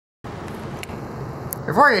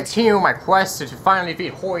Before I continue my quest to finally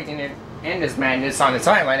defeat Hoyt and end his madness on this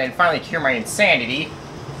island and finally cure my insanity,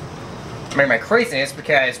 I mean my craziness,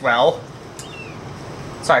 because, well...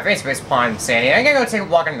 Sorry, face based upon insanity. I gotta go take a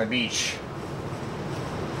walk on the beach.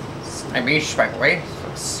 My beach, by the way,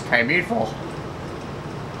 looks kind of beautiful.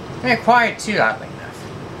 And quiet too, oddly enough.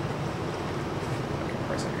 Okay,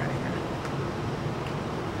 where's that guy again?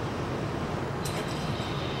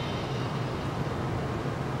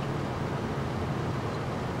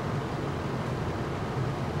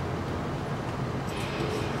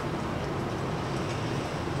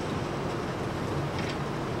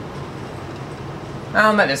 I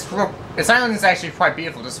don't know, this island is actually quite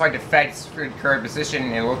beautiful, despite the fact its current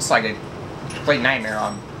position. It looks like a complete nightmare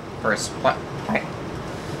on first.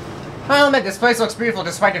 I'll admit, this place looks beautiful,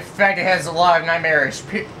 despite the fact it has a lot of nightmarish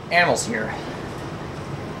animals here.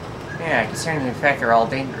 Yeah, considering the fact they're all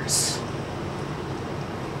dangerous.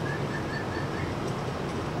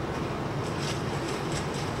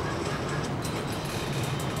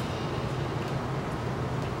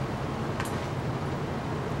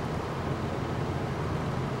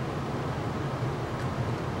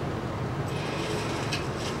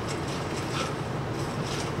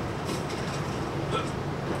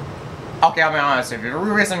 Okay, I'll be honest, if the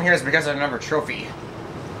reason I'm here is because of another trophy.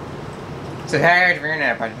 It's a tag of your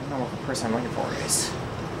internet, but I don't know what the person I'm looking for is.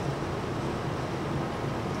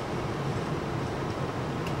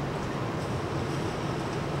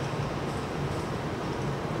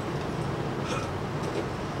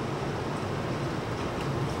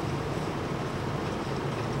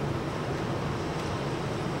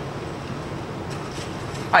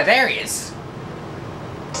 Oh, there he is.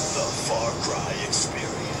 The Far Cry experience.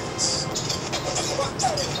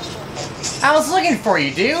 I was looking for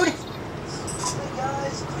you, dude. Hey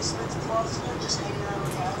guys, Christmas Claus here, just hanging out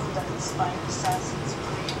with Adam that inspired Assassin's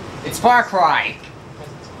Creed. It's Far Cry.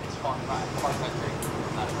 It's Far Cry. Far Cry 3.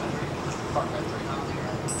 Not a bad read. Far Cry 3.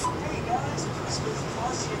 Hey guys, Christmas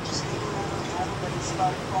Claus here, just hanging out with Adam that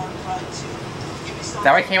inspired Far Cry 2.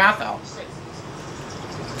 That way it came out though. It's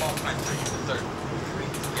Far Cry 3, the third.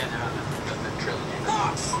 Yeah, no, the trilogy.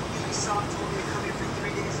 Ubisoft told me to come here for 3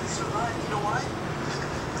 days and survive. You know why?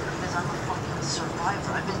 Because I'm a fucking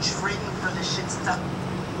survivor. I've been training for this shit stuff.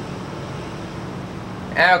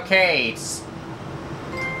 Okay.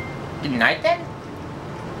 Good night then?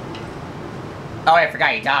 Oh, I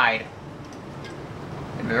forgot he died.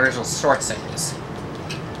 In the original short series.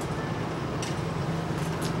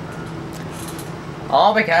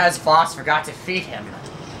 All because Floss forgot to feed him.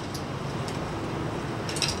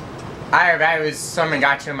 I bet it was someone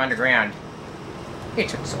got to him underground. It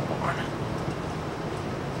took so long.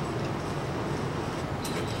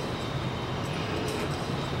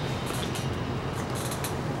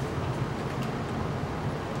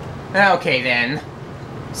 Okay then,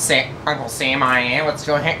 Uncle Sam, I am. Let's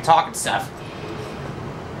go ahead and talk and stuff.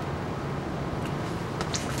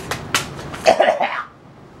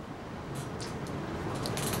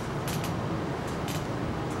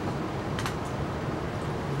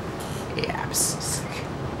 Yeah, I'm so sick.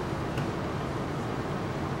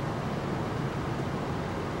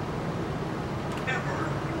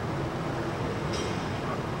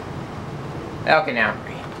 Okay, now I'm ready.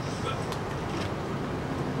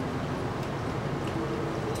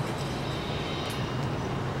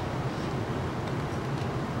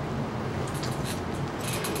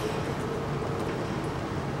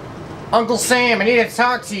 Uncle Sam, I need to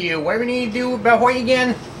talk to you. What do we need to do about Hoyt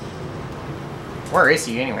again? Where is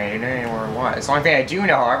he anyway? I don't know where he was. The only thing I do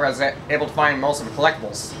know, however, is that I was able to find most of the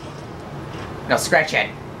collectibles. No, scratch it.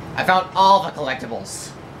 I found all the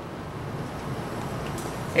collectibles.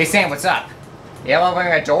 Hey Sam, what's up? You have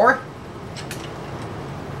opening that door?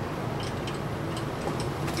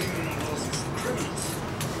 Dealing with all these criminals.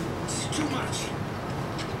 It's too much.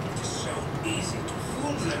 It's so easy to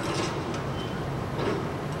fool them.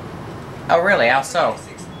 Oh really? How so? I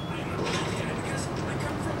am a bad guy because I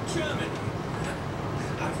come from Germany.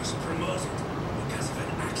 I was promoted because of an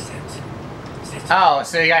accent. Oh,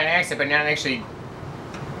 so you got an accent, but not actually...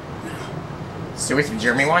 So we from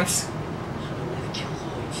Germany once?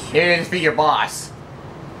 You didn't defeat your boss.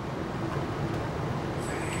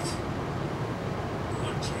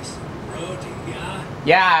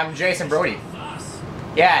 Yeah, I'm Jason Brody.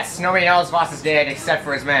 Yes, nobody knows Voss is dead except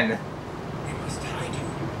for his men. He must hide you.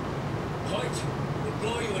 Hoyt will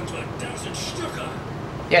blow you into a dozen Stuka.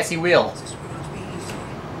 Yes, he will. This will not be easy.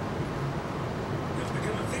 You've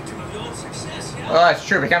become a victim of your own success, yeah? Well, that's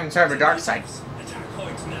true. Becoming sort of a dark side. Attack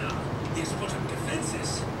Hoyt now. He has put up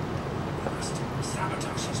defenses. You must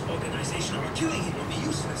sabotage his organization or killing him will be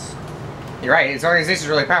useless. You're right. His organization is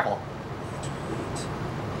really powerful. Wait.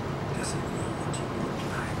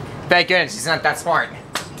 Thank goodness he's not that smart.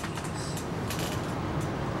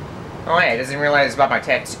 Oh hey, he doesn't realize about my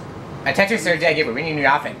tattoo. My tattoos are dead giveaway. We need a new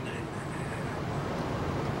outfit.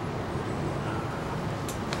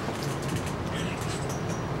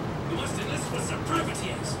 You must enlist for some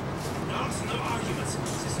privateers. No, it's no arguments.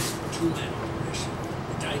 This is a two-man operation.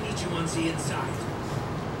 And I need you on the inside.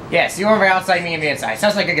 Yes, you over outside, me on the inside.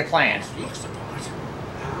 Sounds like a good plan. Looks the part.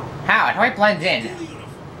 How do I blend in? New uniform.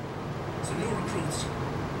 The new recruits.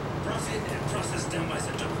 Brought in and processed down by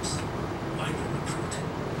the docks. My new recruit.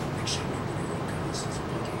 Make sure nobody recovers his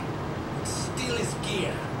body. Steal his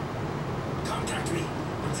gear. Contact me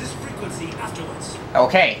on this frequency afterwards.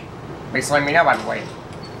 Okay. Please let me know, by the way.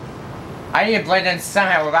 I need to blend in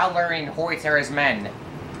somehow without luring Hoyt or his men.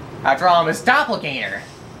 After all, I'm his doppelganger.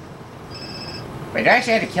 Wait, did I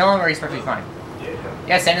actually have to kill him or he's perfectly fine?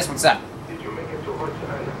 Yes, Dennis, what's up? Did you make it to Hoyt's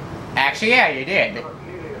Island? Actually, yeah, you did.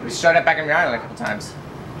 We showed up back on the island a couple times.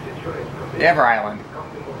 The Ever Island.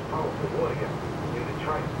 Become the most powerful warrior in the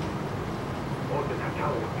tribe. All the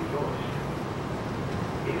cacao will be yours.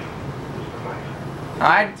 If you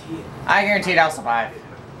survive. I guaranteed I'll survive.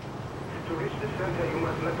 To reach the center, you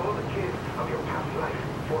must let all the kids of your past life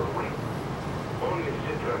fall away. Only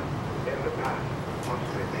Citra and the past must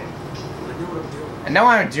remain. I know what I'm doing. I know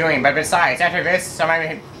what I'm doing, but besides, after this,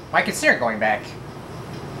 I might consider going back.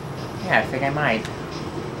 Yeah, I think I might.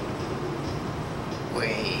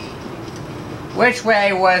 Wait. Which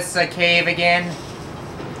way was the cave again?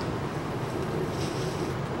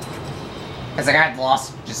 Because I got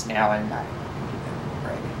lost just now and right,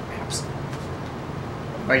 maps.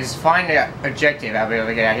 But just find the objective, I'll be able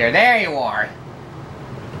to get out here. There you are!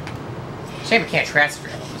 Shame I can't transfer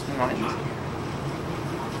it.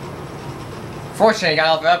 Fortunately, I got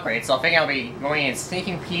all the upgrades, so I think I'll be going in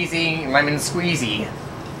sneaking peasy, lemon squeezy.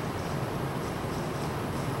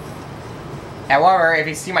 However, if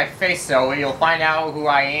you see my face though, you'll find out who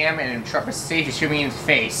I am and proceed to shoot me in the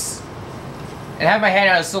face. And have my head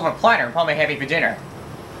on a silver platter and probably heavy for dinner.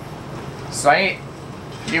 So I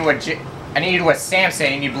need to do what Sam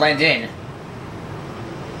said, and you blend in.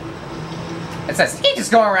 It says, he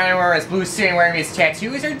just going around wearing his blue suit and wearing his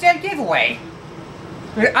tattoos or dead giveaway.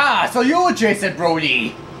 Ah, so you're Jason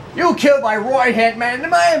Brody. You killed my right-hand man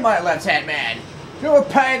and I am my left-hand man. You're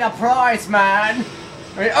paying the price, man.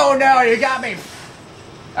 Oh no, you got me.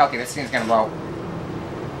 Okay, this thing's gonna blow.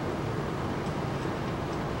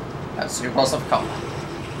 That's too close of a call.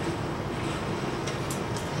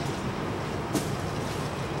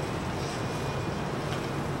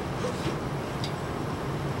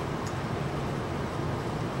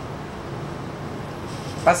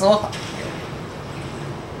 That's a look.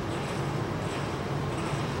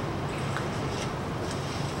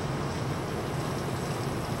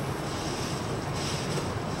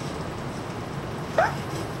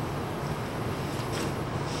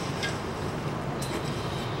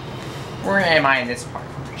 Where am I in this part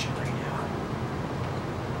of the region right now?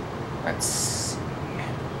 Let's see.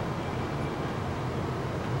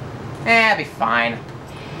 I'll be fine.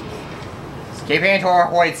 Escape into our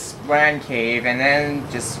Hoyt's land cave and then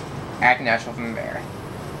just act natural from there.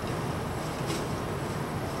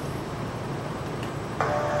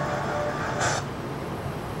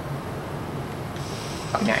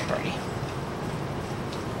 Okay, now I'm ready.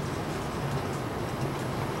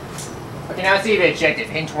 Okay, now let's see the objective.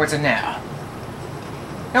 Heading towards it now.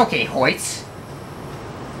 Okay, Hoyt.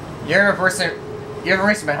 You're the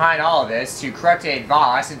reason behind all of this, to corrupt a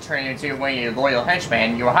boss and turn it into one of your loyal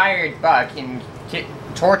henchmen. You hired Buck and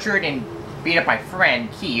tortured and beat up my friend,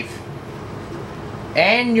 Keith.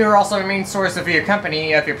 And you're also the main source of your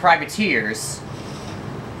company, of your privateers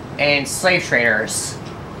and slave traders.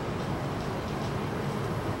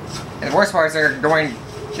 And the worst part is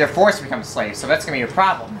they're forced to become slaves, so that's gonna be a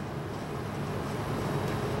problem.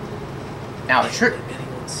 Now the trick. Let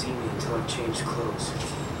anyone see me until I change clothes.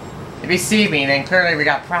 If you see me, then clearly we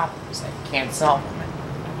got problems. I can't solve them.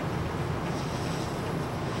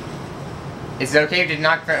 Is it okay to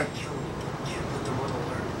knock them? Kill me. Can't put them on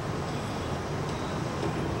alert.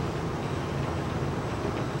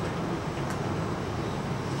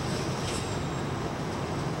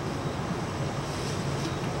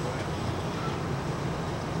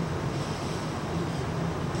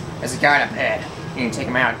 There's a guy up ahead. You can take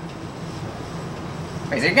him out.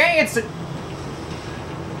 Wait, is it getting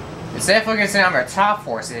instead of focusing on our top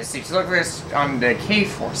forces, it's focused on the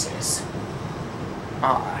cave forces.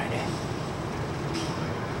 Odd.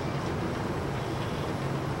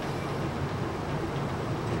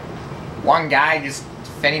 One guy just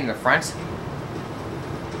defending the front.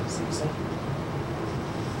 Seriously?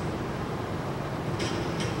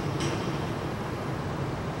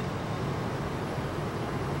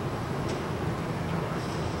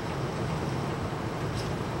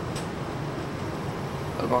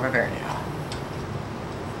 go over there now.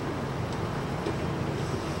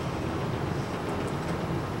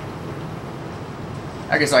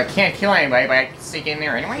 Okay, so I can't kill anybody, but I can sneak in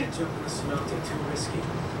there anyway? Can't jump in the cement, too risky.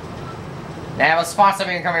 Now let's spot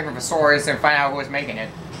something coming from the source and find out who was making it.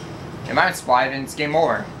 If I'm spotted, then it's game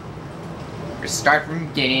over. We start from the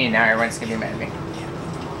beginning and now everyone's gonna be mad at me.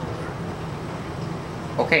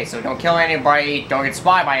 Okay, so don't kill anybody, don't get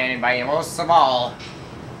spotted by anybody, and most of all,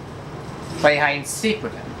 play hide and seek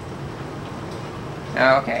with him.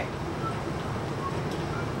 Okay.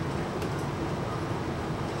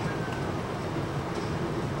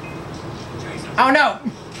 Oh no!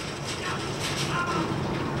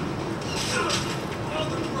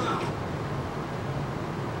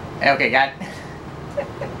 Okay, got it.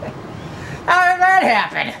 How did that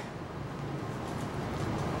happen?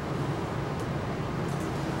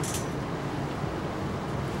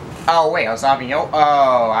 Oh wait, I was out in the open.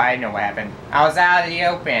 Oh, I know what happened. I was out of the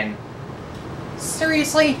open.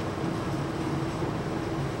 Seriously?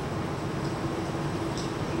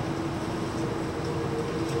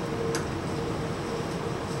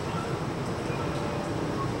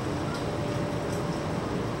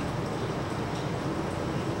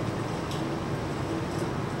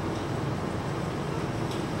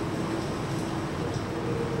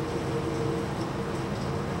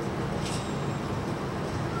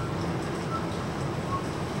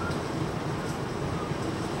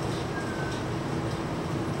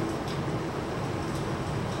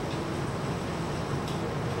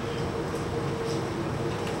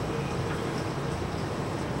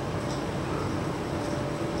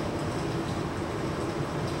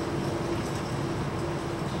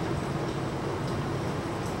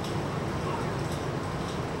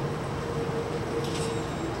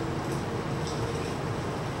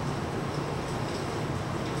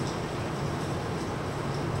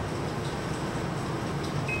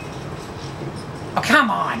 Oh,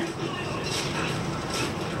 come on!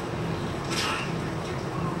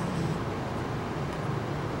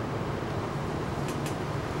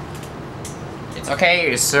 It's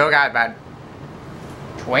okay, you still got about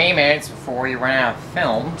 20 minutes before you run out of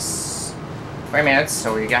films. 20 minutes,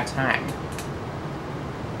 so you got time.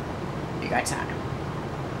 You got time.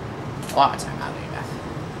 A lot of time, I think.